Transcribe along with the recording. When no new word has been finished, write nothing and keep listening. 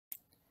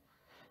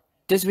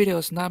This video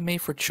is not made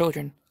for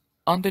children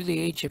under the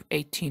age of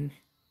 18.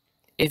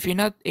 If you're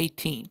not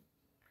 18,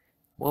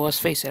 well, let's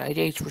face it,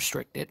 age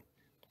restricted.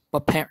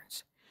 But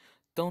parents,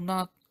 do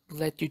not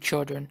let your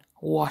children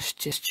watch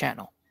this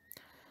channel.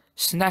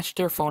 Snatch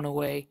their phone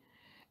away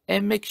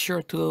and make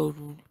sure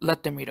to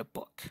let them read a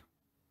book.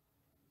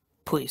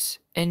 Please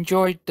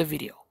enjoy the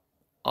video.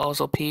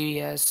 Also,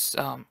 P.S.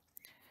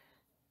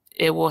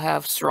 It will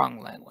have strong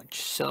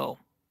language, so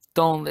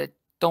don't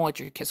let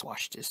your kids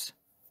watch this.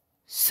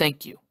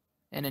 Thank you,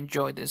 and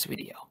enjoy this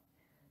video.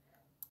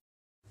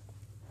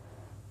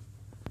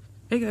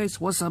 Hey guys,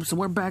 what's up? So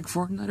we're back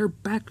for another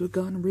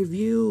Bakugan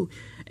review,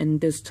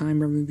 and this time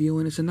we're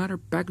reviewing is another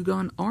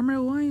Bakugan Armor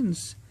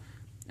Alliance.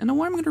 And the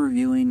one I'm going to be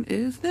reviewing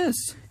is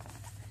this.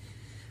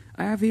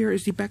 I have here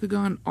is the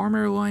Bakugan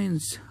Armor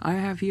Alliance. I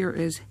have here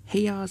is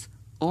Haos,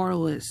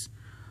 Aurelus,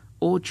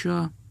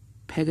 Ultra,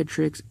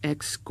 Pegatrix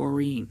X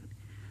Goreene.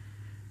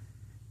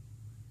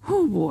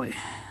 Oh boy,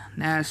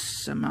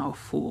 that's a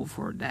mouthful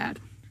for that.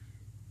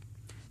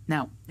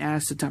 Now,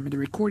 as the time of the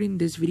recording,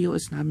 this video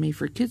is not made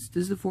for kids.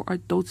 This is for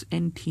adults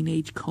and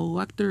teenage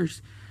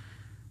collectors.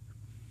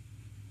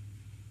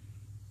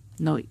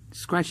 No, wait,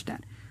 scratch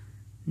that.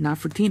 Not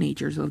for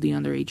teenagers of the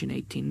underage and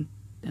 18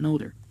 and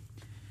older.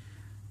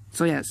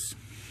 So yes,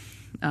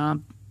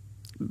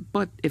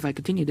 but if I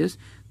continue this,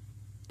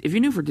 if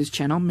you're new for this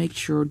channel, make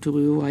sure to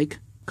like,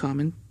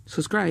 comment,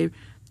 subscribe,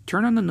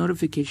 turn on the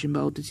notification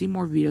bell to see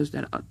more videos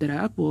that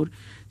I upload.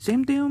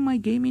 Same thing on my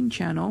gaming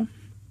channel.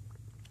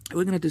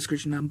 Look in the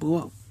description down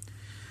below.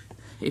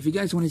 If you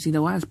guys want to see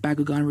the last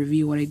Bakugan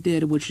review, what I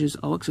did, which is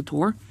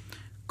Alexator,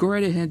 go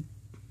right ahead,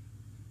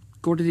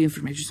 go to the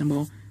information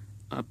symbol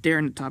up there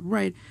in the top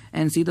right,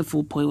 and see the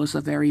full playlist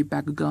of every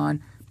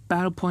Bakugan,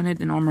 Battle Planet,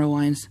 and Armor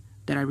Alliance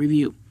that I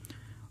review.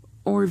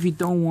 Or if you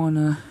don't want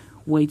to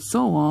wait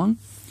so long,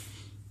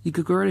 you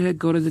could go right ahead,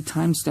 go to the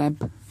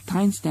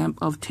timestamp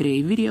of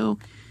today's video.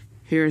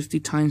 Here's the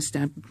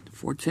timestamp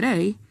for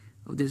today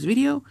of this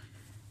video.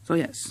 So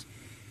yes.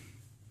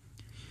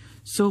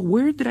 So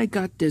where did I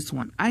got this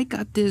one? I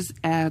got this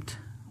at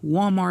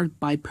Walmart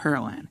by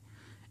Pearland.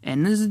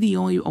 And this is the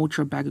only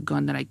Ultra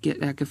Bakugan that I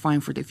could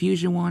find for the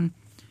Fusion one.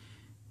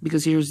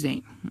 Because here's the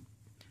thing.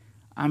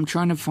 I'm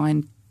trying to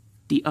find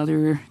the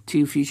other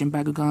two Fusion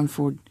Bakugan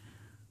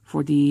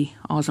for the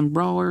Awesome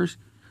Brawlers.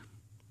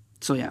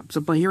 So yeah.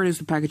 But here it is,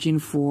 the packaging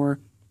for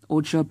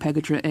Ultra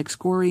Pegatrix X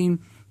Goreene.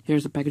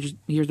 Here's the package.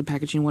 Here's the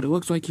packaging, what it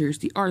looks like. Here's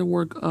the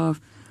artwork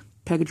of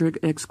Pegatrix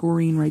X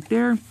Goreene right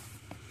there.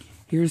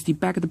 Here's the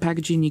back of the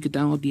packaging. You could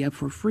download the app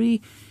for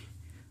free,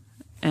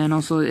 and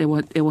also it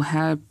will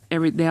have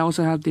They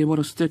also have the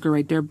little sticker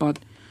right there, but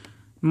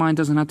mine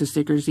doesn't have the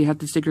stickers. You have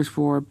the stickers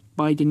for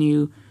buy the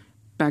new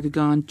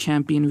Bakugan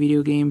Champion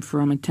video game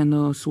from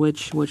Nintendo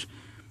Switch. Which,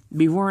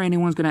 before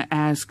anyone's gonna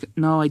ask,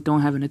 no, I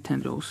don't have a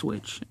Nintendo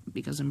Switch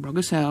because I'm broke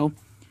as hell.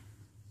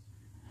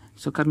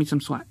 So cut me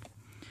some slack.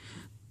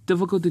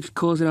 Difficult to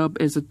close it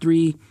up is a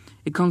 3.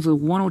 It comes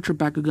with 1 Ultra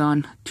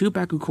Bakugan, 2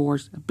 Baku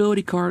cores,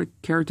 ability card,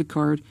 character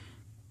card,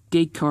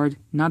 gate card,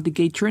 not the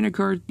gate trainer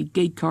card, the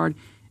gate card,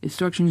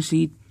 instruction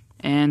sheet,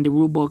 and the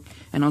rulebook.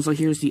 And also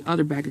here's the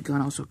other Bakugan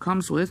also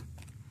comes with.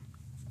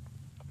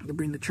 To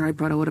bring the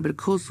tripod a little bit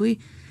closely.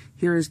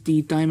 Here is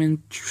the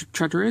Diamond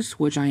Treacherous,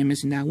 which I am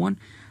missing that one.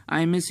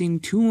 I am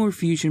missing 2 more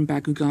Fusion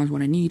Bakugans,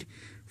 what I need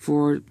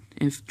for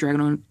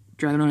Dragon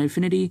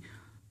Infinity.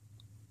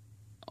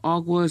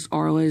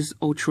 Aurelus,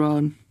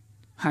 Ultra,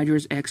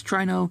 Hydras X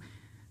Trino,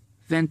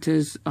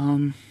 Ventus,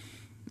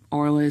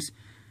 Aurelus,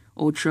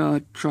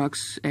 Ultra,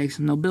 Trux X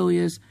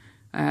Nobilius,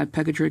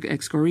 Pegatrix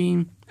X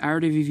Goreene. I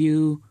already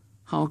reviewed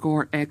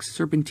Halgor X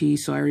Serpentine,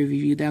 so I already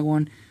reviewed that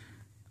one.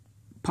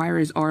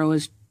 Pyrus,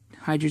 Aurelus,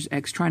 Hydras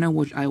X Trino,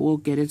 which I will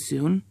get it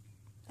soon,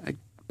 but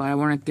I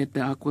want to get the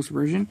Aquos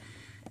version,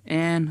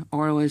 and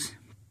Aurelus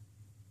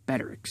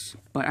Pegatrix.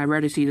 But I'd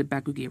rather see the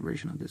Bakugan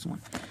version of this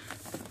one.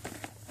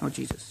 Oh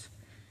Jesus.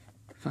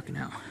 Fucking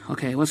hell.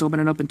 Okay, let's open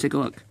it up and take a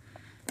look.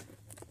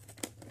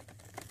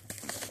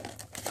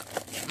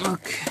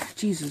 Look,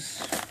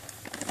 Jesus.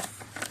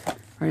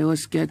 Alright,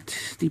 let's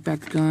get the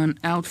Bakugan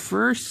out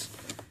first.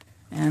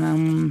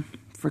 And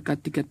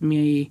forgot to get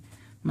me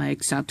my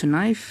X-Acto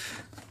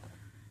knife.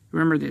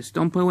 Remember this,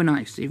 don't play with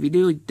knives. If you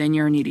do, then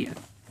you're an idiot.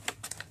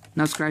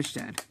 Now scratch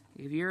that.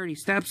 If you already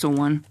stabbed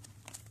someone,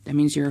 that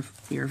means you're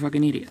a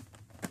fucking idiot.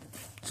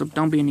 So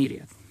don't be an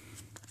idiot.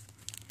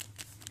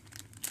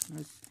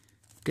 Let's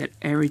get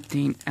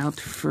everything out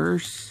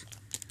first.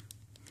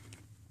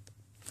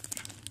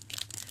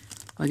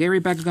 Like every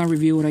Bakugan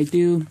review, what I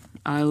do,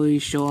 I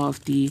always show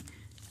off the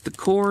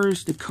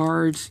cores, the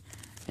cards,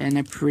 and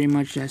then pretty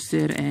much that's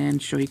it,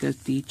 and show you guys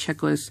the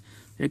checklist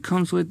that it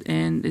comes with.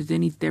 And is there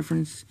any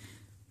difference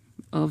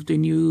of the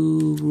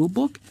new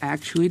rulebook?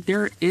 Actually,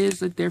 there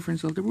is a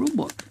difference of the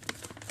rulebook.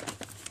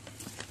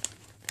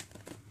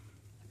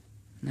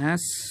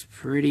 That's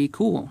pretty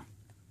cool.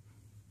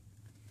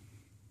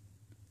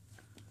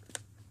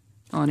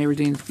 Oh, and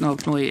everything's, no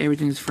wait,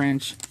 everything's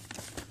French.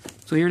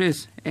 So here it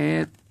is.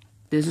 And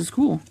this is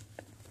cool.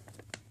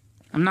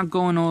 I'm not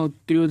going all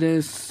through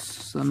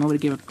this so nobody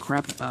gave a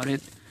crap about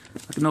it.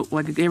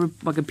 Like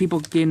people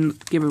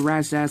didn't give a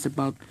rat's ass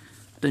about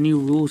the new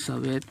rules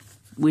of it.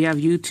 We have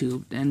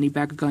YouTube and the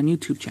Bakugan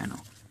YouTube channel.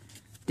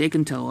 They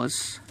can tell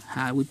us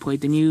how we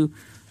played the new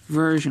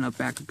version of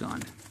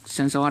Bakugan.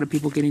 Since a lot of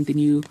people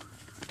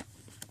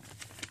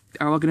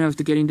are looking enough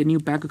to getting the new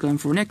Bakugan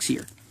for next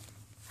year.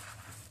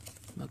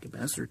 Lucky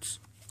bastards.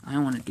 I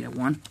want to get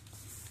one.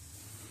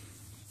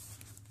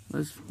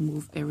 Let's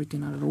move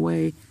everything out of the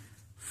way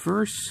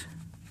first.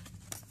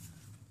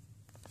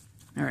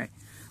 Alright.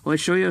 We'll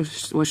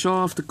show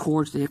off the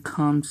cores that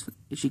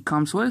she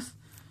comes with.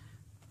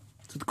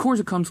 So the cores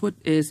it comes with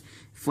is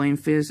Flame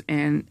Fist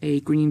and a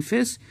Green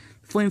Fist.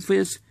 Flame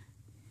Fist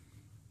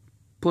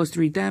plus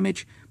 3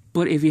 damage,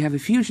 but if you have a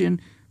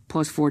fusion,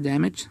 plus 4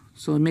 damage.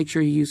 So make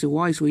sure you use it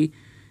wisely.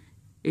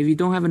 If you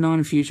don't have a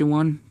non-fusion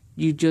one,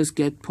 you just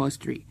get plus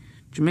 3.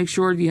 So make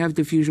sure you have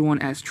the fusion one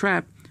as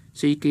trap,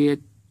 so you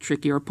can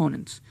trick your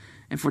opponents.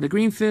 And for the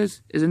Green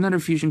Fist is another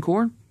fusion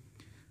core,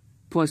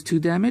 plus 2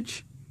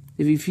 damage.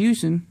 If you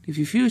fusion, the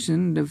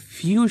fusion,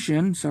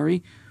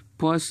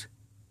 plus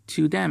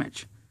 2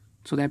 damage.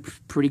 So that's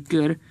pretty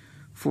good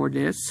for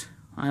this.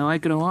 I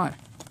like it a lot.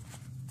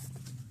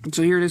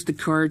 So here it is, the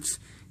cards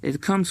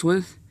it comes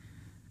with.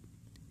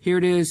 Here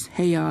it is,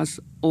 Haos,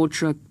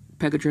 Ultra,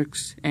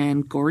 Pegatrix,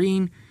 and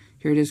Goreene.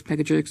 Here it is,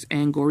 Pegatrix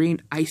and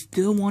Goreene. I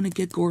still want to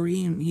get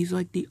Goreene. He's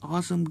like the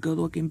awesome,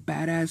 good-looking,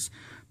 badass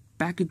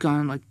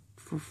Bakugan. Like,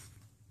 for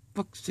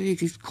fuck's sake,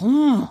 he's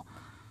cool.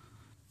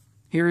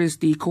 Here is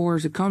the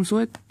cores it comes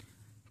with.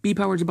 B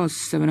power is about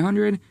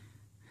 700.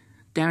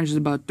 Damage is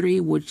about 3,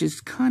 which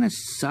just kind of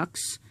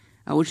sucks.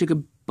 I wish I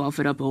could buff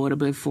it up a little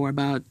bit for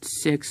about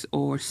 6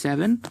 or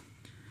 7.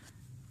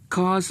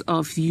 Cause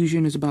of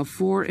fusion is about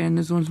 4, and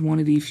this one's one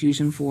of the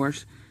Fusion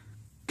Force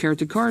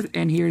character card.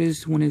 And here it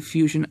is one of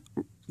Fusion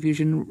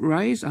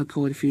Rise. I'll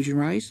call it Fusion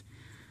Rise.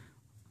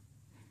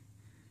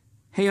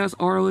 Haos,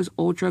 Aurelus,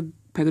 Ultra,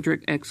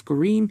 Pegatrix X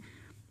Goreene.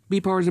 B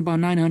power is about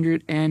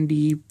 900, and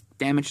the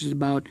damage is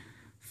about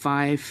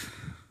 5.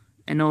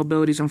 And no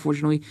abilities,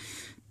 unfortunately.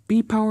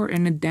 B power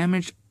and the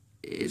damage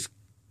is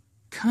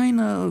kind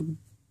of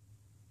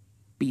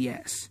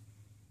BS.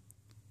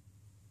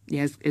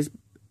 Yeah, it's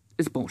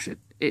bullshit.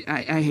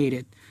 I hate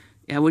it.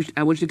 I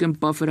wish you can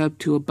buff it up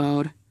to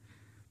about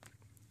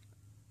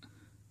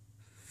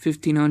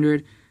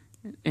 1500,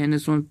 and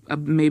this one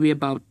maybe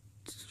about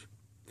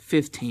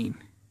 15,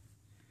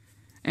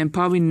 and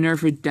probably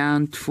nerf it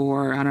down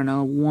for, I don't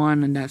know,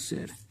 1, and that's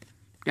it.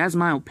 That's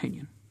my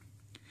opinion.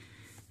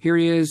 Here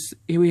he is.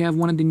 Here we have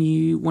one of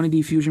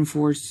the Fusion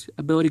Force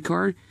ability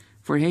card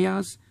for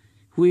Haos.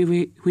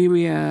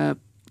 My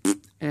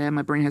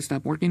brain has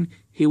stopped working.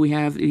 Here we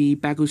have the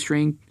Baku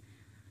Strength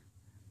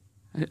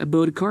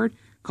ability card.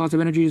 Cost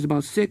of energy is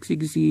about 6. You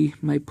can see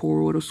my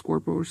poor little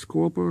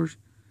Scorpios.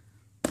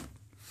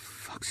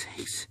 Fuck's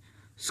sakes.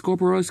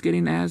 Scorpios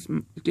getting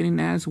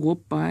ass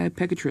whooped by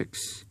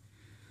Pegatrix.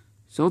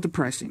 So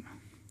depressing.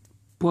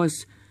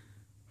 Plus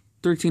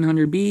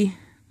 1300 B.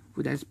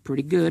 Well, that's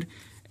pretty good.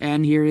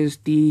 And here is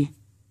the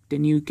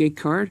new gate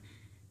card.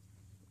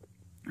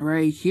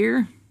 Right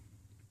here.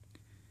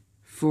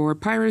 For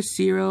Pyrus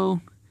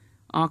 0.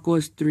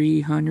 Aqua's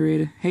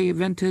 300. Hey,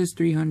 Ventus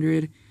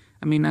 300.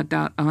 I mean, not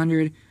that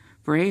 100.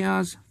 For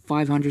Haos,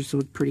 500,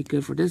 so pretty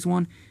good for this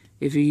one.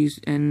 If you use,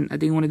 and I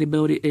think one of the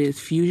abilities is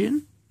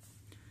Fusion.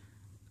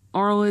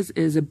 Aurelus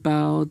is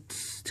about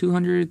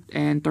 200,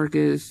 and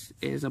Darkus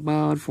is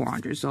about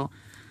 400. So,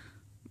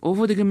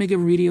 hopefully they can make a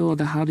video of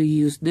how to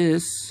use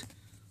this.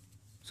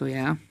 So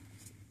yeah.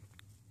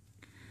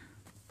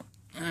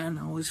 And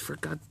I always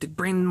forgot to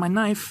bring my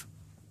knife.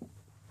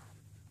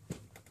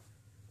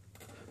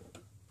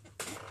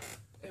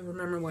 And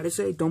remember what I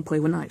say, don't play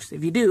with knives.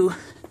 If you do,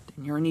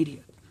 then you're an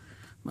idiot.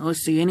 Well, let's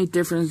see any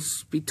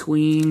difference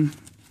between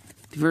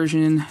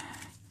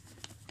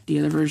the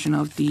other version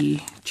of the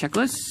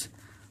checklist.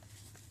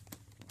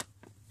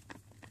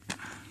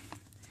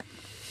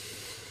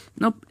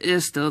 Nope,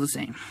 it's still the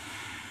same.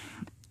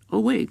 Oh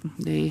wait,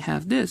 they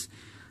have this.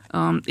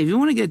 If you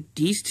want to get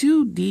these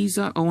two, these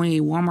are only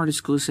a Walmart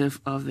exclusive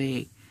of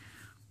one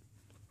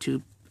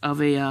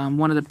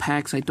of the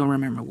packs. I don't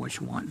remember which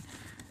one.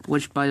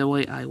 Which, by the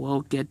way, I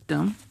will get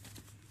them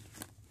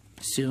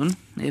soon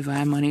if I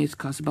have money. It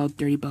costs about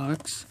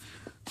 $30.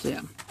 So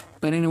yeah.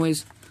 But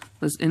anyways,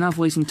 enough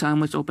wasting time.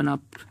 Let's open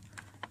up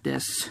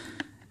this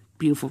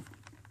beautiful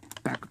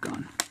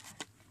Bakugan.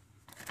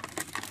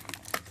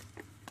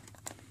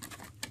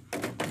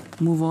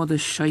 Move all the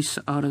shites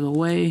out of the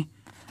way.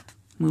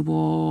 Move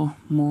all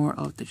more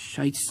of the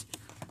shites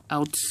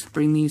out.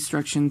 Bring the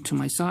instruction to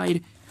my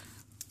side.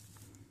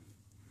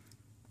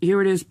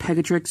 Here it is,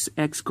 Pegatrix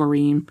X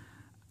Goreene.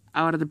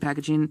 Out of the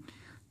packaging.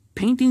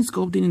 Painting,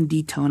 sculpting, and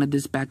detailing of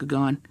this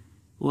Bakugan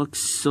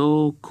looks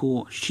so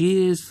cool.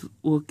 She is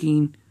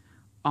looking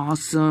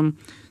awesome.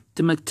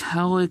 The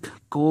metallic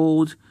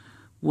gold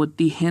with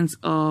the hints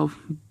of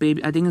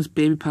I think it's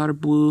baby powder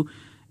blue.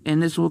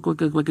 And this will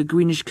look like a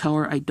greenish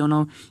color. I don't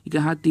know. You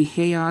can have the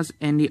Haos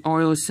and the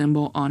Aurelus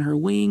symbol on her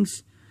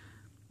wings.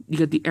 You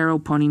got the arrow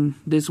pointing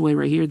this way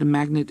right here. The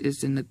magnet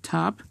is in the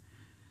top.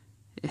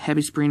 A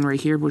heavy spring right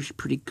here, which is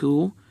pretty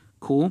cool.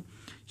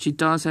 She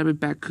does have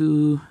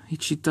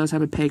she does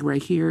have a peg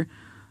right here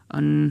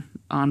on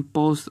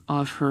both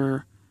of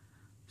her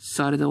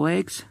side of the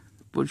legs,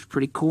 which is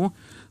pretty cool.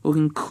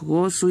 Looking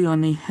closely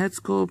on the head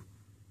sculpt.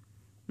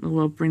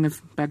 We'll bring the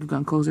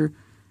Bakugan closer.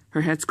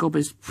 Her head sculpt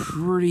is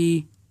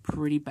pretty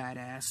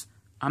badass.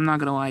 I'm not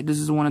gonna lie, this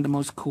is one of the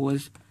most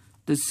coolest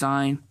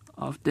design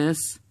of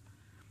this.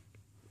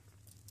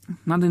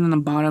 Nothing on the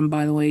bottom,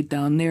 by the way,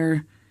 down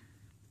there.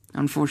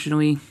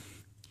 Unfortunately,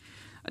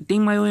 I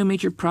think my only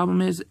major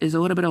problem is a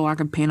little bit of lack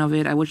of paint of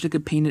it. I wish I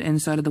could paint it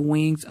inside of the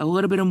wings a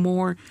little bit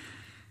more.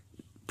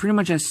 Pretty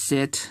much that's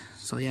it.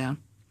 So yeah.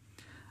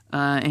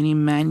 Any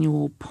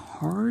manual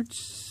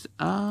parts?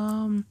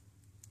 No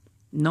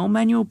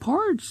manual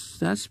parts.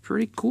 That's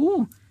pretty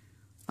cool.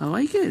 I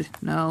like it.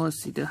 Now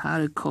let's see how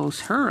to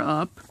close her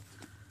up.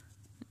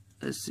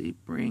 Let's see.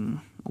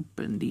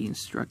 Open the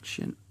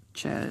instruction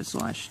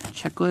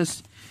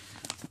 /checklist.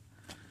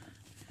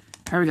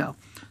 Here we go.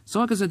 So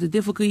like I said, the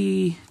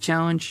difficulty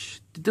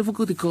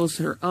to close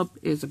her up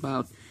is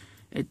about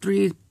a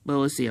 3. But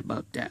let's see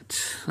about that.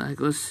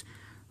 Like let's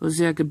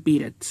see I could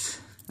beat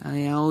it.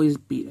 I always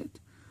beat it.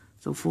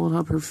 So fold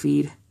up her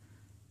feet.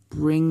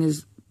 Bring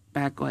this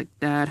back like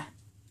that.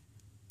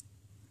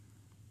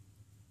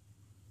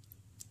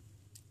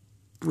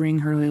 Bring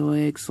her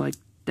legs like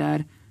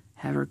that.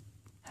 Have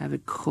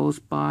it close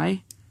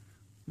by,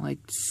 like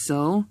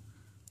so.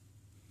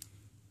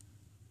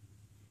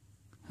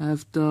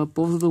 Have both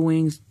of the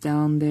wings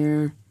down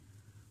there.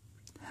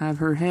 Have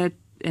her head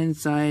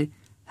inside.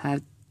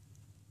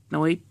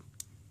 No wait.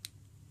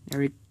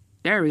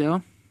 There we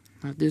go.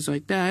 Have this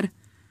like that,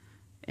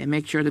 and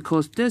make sure to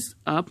close this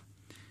up.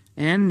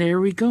 And there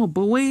we go.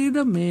 But wait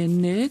a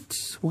minute.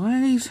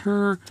 Why is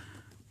her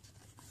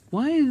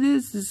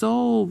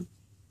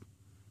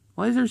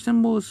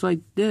symbols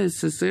like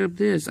this instead of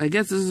this? I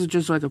guess this is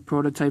just like a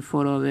prototype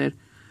photo of it.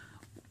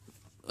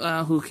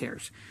 Who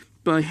cares?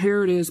 But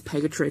here it is,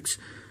 Pegatrix,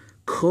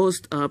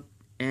 closed up,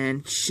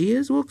 and she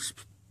looks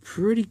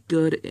pretty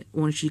good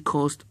when she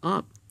closed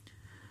up.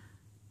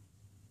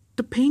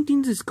 The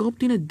painting, the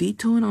sculpting, and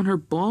detailing on her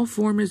ball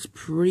form is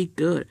pretty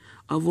good.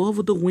 I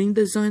love the wing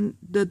design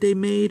that they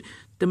made.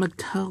 The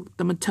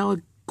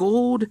metallic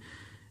gold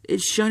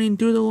is shining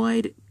through the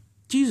light.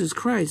 Jesus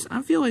Christ,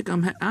 I feel like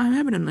I'm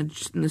having a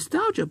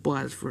nostalgia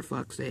blast, for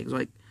fuck's sakes.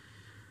 Like,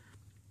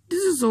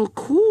 this is so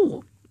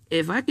cool.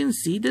 If I can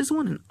see this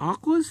one in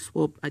Oculus,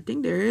 well, I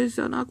think there is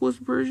an Oculus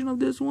version of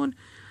this one.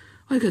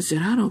 Like I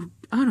said, I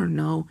don't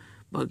know,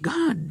 but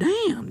god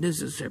damn,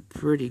 this is a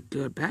pretty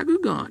good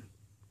Bakugan.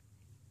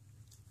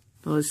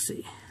 Let's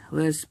see.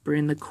 Let's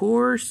bring the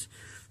course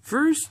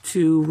first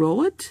to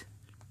roll it.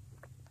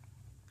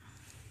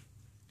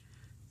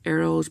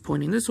 Arrows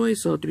pointing this way,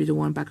 so 3, 2,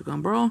 1,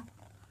 Bakugan Brawl.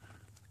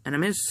 And I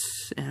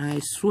miss, and I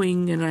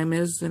swing, and I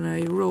miss, and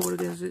I roll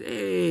against it.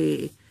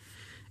 Hey!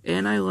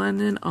 And I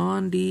landed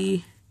on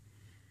the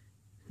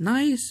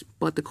nice,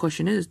 but the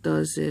question is,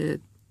 does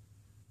it?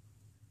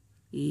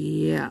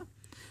 Yeah.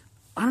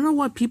 I don't know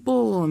what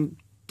people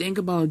think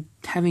about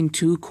having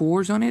 2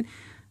 cores on it.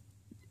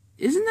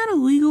 Isn't that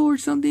illegal or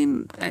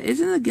something?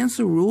 Isn't it against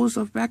the rules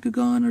of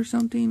Bakugan or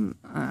something?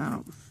 I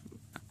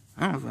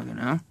don't fucking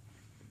know.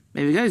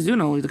 Maybe you guys do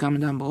know, leave the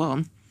comment down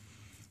below.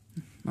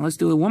 Now let's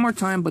do it one more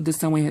time, but this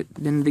time we hit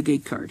the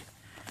negate card.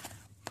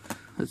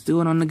 Let's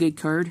do it on the negate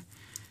card.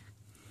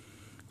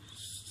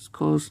 Just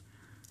close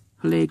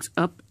legs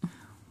up.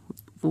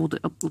 Fold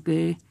it up,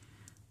 okay?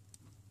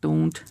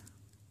 Don't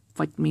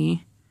fight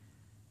me.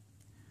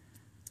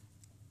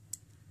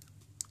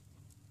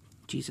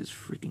 Jesus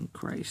freaking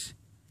Christ.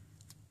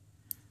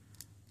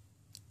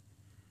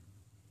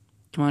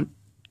 Come on,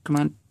 come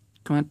on,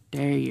 come on.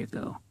 There you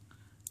go.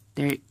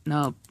 There,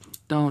 no,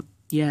 don't.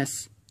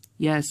 Yes,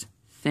 yes.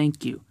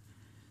 Thank you.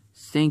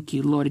 Thank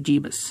you, Lord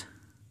Jeebus.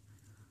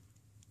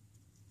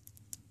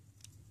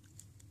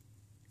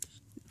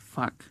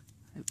 Fuck.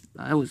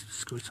 I always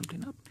screwed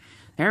something up.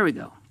 There we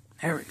go.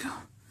 There we go.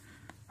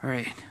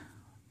 Alright.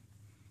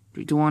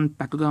 3, 2, 1,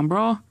 Bakugan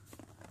Brawl.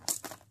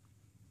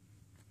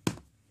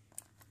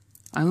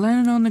 I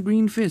landed on the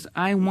green fist.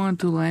 I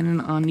want to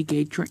land on the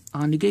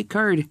gate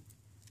card.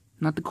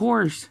 Not the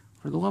course.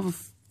 For the love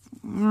of...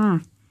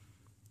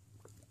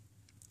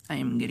 I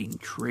am getting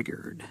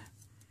triggered.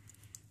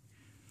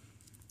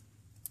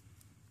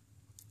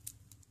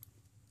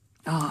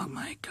 Oh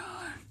my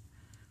god.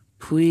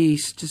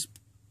 Please, just...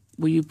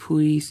 Will you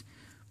please...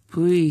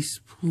 Please,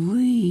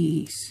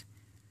 please...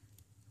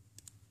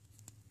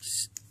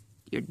 Just,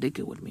 you're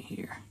dicking with me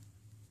here.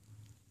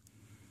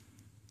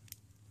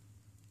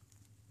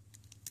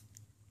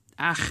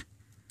 Ah.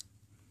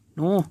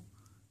 No.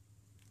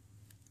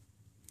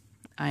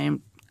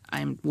 I'm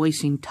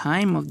wasting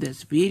time of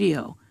this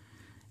video.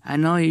 I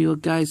know you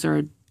guys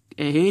are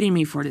hating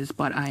me for this,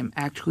 but I'm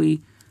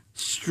actually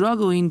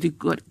struggling to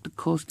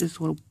close this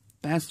little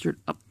bastard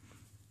up.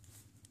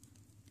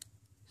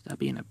 Stop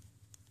being a...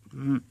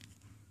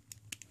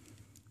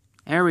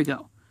 There we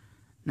go.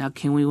 Now,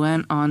 can we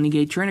land on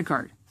negate trainer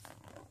card?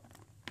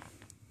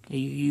 Are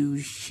you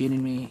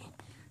shitting me?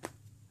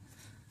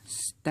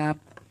 Stop.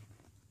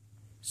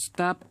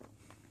 Stop.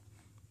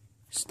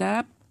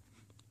 Stop.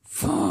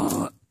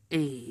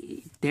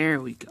 Hey, there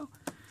we go.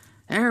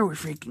 There we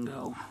freaking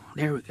go.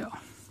 There we go.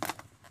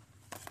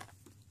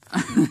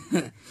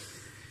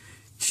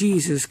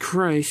 Jesus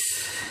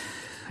Christ.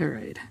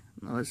 Alright,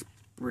 now let's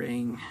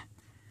bring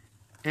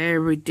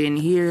everything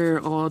here,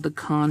 all the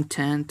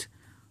content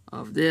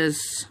of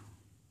this.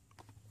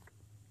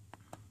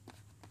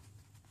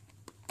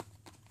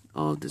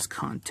 All this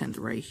content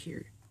right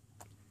here.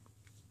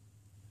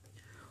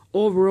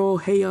 Overall,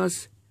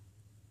 Haos,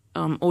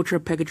 Ultra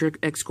Pegatrix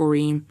X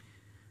Goreene,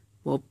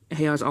 well,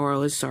 Haos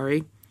Aurelus,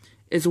 sorry,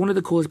 is one of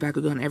the coolest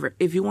Bakugan ever.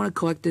 If you want to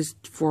collect this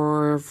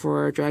for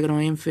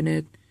Dragonite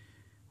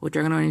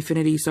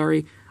Infinity,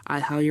 sorry, I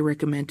highly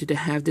recommend to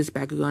have this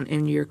Bakugan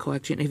in your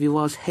collection. If you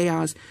love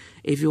Haos,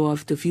 if you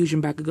love the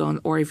Fusion Bakugan,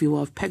 or if you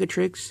love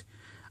Pegatrix,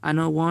 I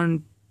know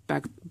one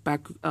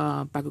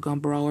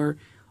Bakugan brawler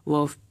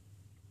love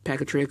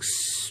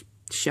Pegatrix.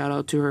 Shout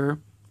out to her.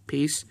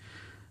 Peace.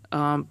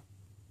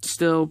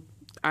 Still,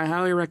 I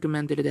highly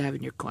recommend it to have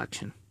in your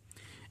collection.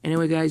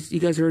 Anyway, guys, you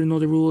guys already know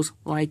the rules.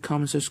 Like,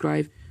 comment,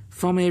 subscribe.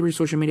 Follow me every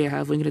social media I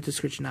have linked in the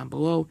description down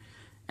below.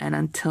 And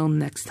until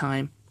next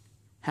time,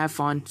 have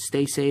fun,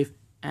 stay safe,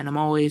 and I'm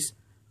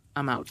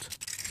out.